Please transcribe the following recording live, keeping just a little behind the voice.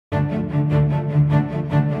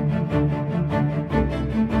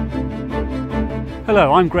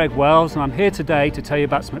Hello, I'm Greg Wells and I'm here today to tell you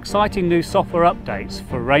about some exciting new software updates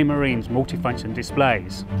for Raymarine's multifunction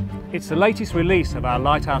displays. It's the latest release of our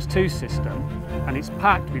Lighthouse 2 system and it's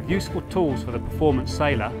packed with useful tools for the performance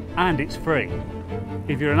sailor, and it's free.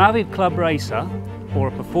 If you're an avid club racer or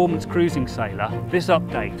a performance cruising sailor, this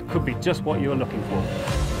update could be just what you're looking for.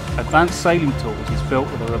 Advanced Sailing Tools is built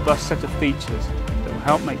with a robust set of features that will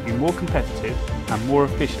help make you more competitive and more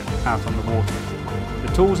efficient out on the water.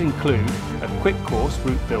 The tools include a QUICKCOURSE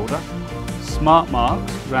route builder,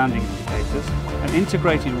 SMARTMARKS rounding indicators, an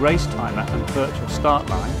integrated race timer and virtual start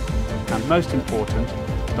line, and most important,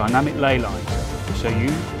 dynamic ley lines to show you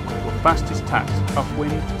your fastest tacks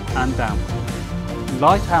upwind and downwind.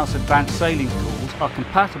 Lighthouse Advanced Sailing Tools are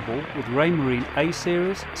compatible with Raymarine A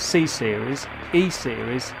Series, C Series, E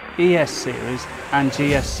Series, ES Series and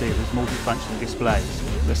GS Series multifunction displays.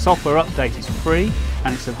 The software update is free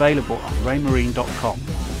and it's available on raymarine.com.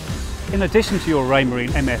 In addition to your Raymarine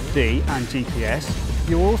MFD and GPS,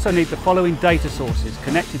 you'll also need the following data sources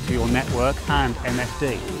connected to your network and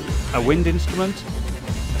MFD: a wind instrument,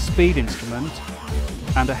 a speed instrument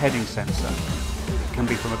and a heading sensor. It can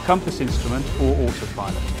be from a compass instrument or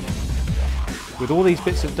autopilot. With all these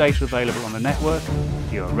bits of data available on the network,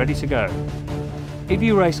 you are ready to go. If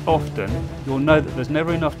you race often, you'll know that there's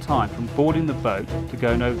never enough time from boarding the boat to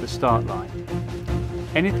going over the start line.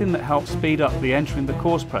 Anything that helps speed up the entering the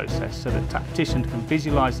course process so that tacticians can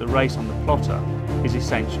visualise the race on the plotter is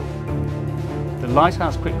essential. The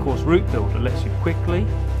Lighthouse QUICKCOURSE route builder lets you quickly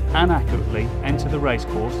and accurately enter the race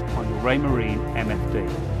course on your Raymarine MFD.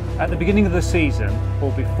 At the beginning of the season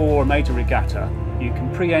or before a major regatta, you can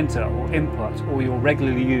pre-enter or input all your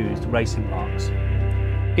regularly used racing marks.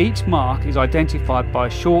 Each mark is identified by a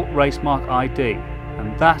short race mark ID,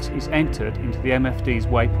 and that is entered into the MFD's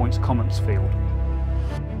waypoints comments field.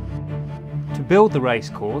 To build the race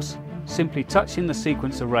course, simply touch in the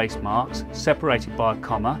sequence of race marks separated by a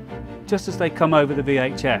comma, just as they come over the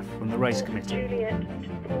VHF from the race committee. Juliet to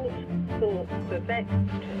port, for Quebec to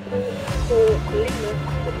port, for Lima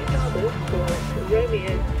to starboard, for Romeo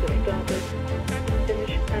to starboard, and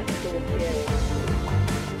finish at Port Sierra.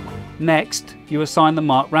 Next, you assign the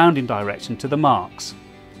mark rounding direction to the marks.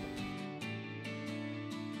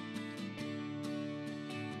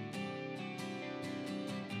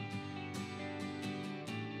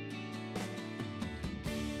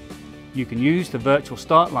 You can use the virtual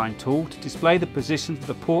start line tool to display the positions of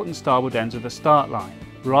the port and starboard ends of the start line,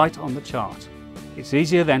 right on the chart. It's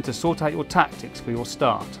easier then to sort out your tactics for your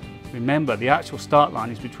start. Remember, the actual start line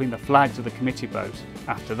is between the flags of the committee boat.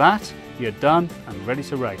 After that, you're done and ready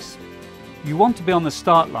to race. You want to be on the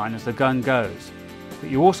start line as the gun goes, but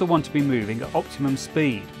you also want to be moving at optimum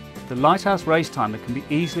speed. The Lighthouse race timer can be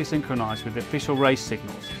easily synchronised with the official race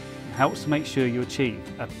signals and helps to make sure you achieve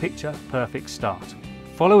a picture-perfect start.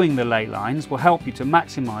 Following the ley lines will help you to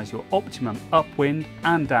maximise your optimum upwind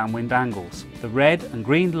and downwind angles. The red and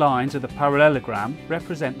green lines of the parallelogram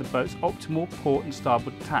represent the boat's optimal port and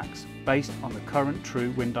starboard tacks based on the current true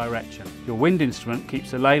wind direction. Your wind instrument keeps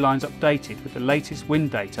the ley lines updated with the latest wind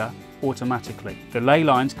data automatically. The ley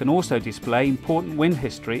lines can also display important wind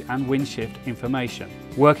history and wind shift information.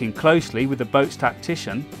 Working closely with the boat's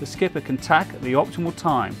tactician, the skipper can tack at the optimal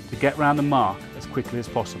time to get round the mark as quickly as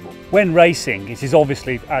possible. When racing, it is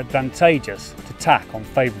obviously advantageous to tack on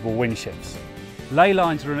favourable wind shifts. Ley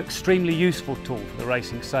lines are an extremely useful tool for the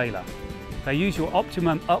racing sailor. They use your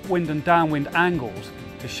optimum upwind and downwind angles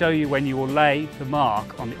to show you when you will lay the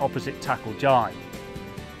mark on the opposite tack or jibe.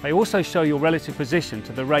 They also show your relative position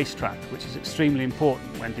to the racetrack, which is extremely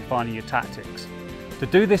important when defining your tactics. To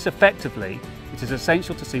do this effectively, it is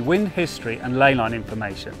essential to see wind history and ley line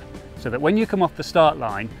information, so that when you come off the start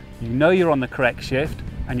line, you know you're on the correct shift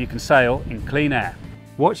and you can sail in clean air.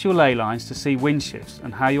 Watch your ley lines to see wind shifts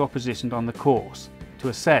and how you are positioned on the course, to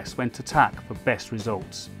assess when to tack for best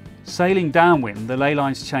results. Sailing downwind, the ley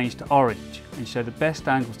lines change to orange and show the best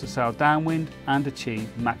angles to sail downwind and achieve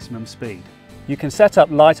maximum speed. You can set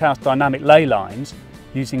up Lighthouse dynamic ley lines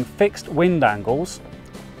using fixed wind angles,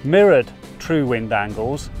 mirrored true wind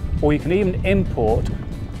angles, or you can even import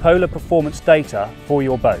polar performance data for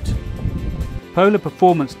your boat. Polar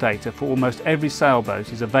performance data for almost every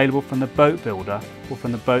sailboat is available from the boat builder or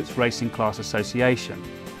from the Boats Racing Class Association.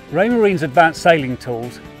 Raymarine's advanced sailing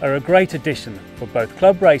tools are a great addition for both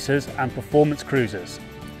club racers and performance cruisers.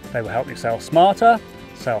 They will help you sail smarter,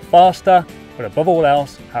 sail faster, but above all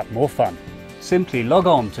else, have more fun. Simply log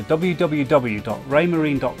on to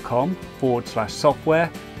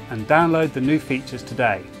www.raymarine.com/software and download the new features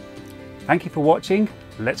today. Thank you for watching.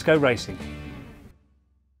 Let's go racing.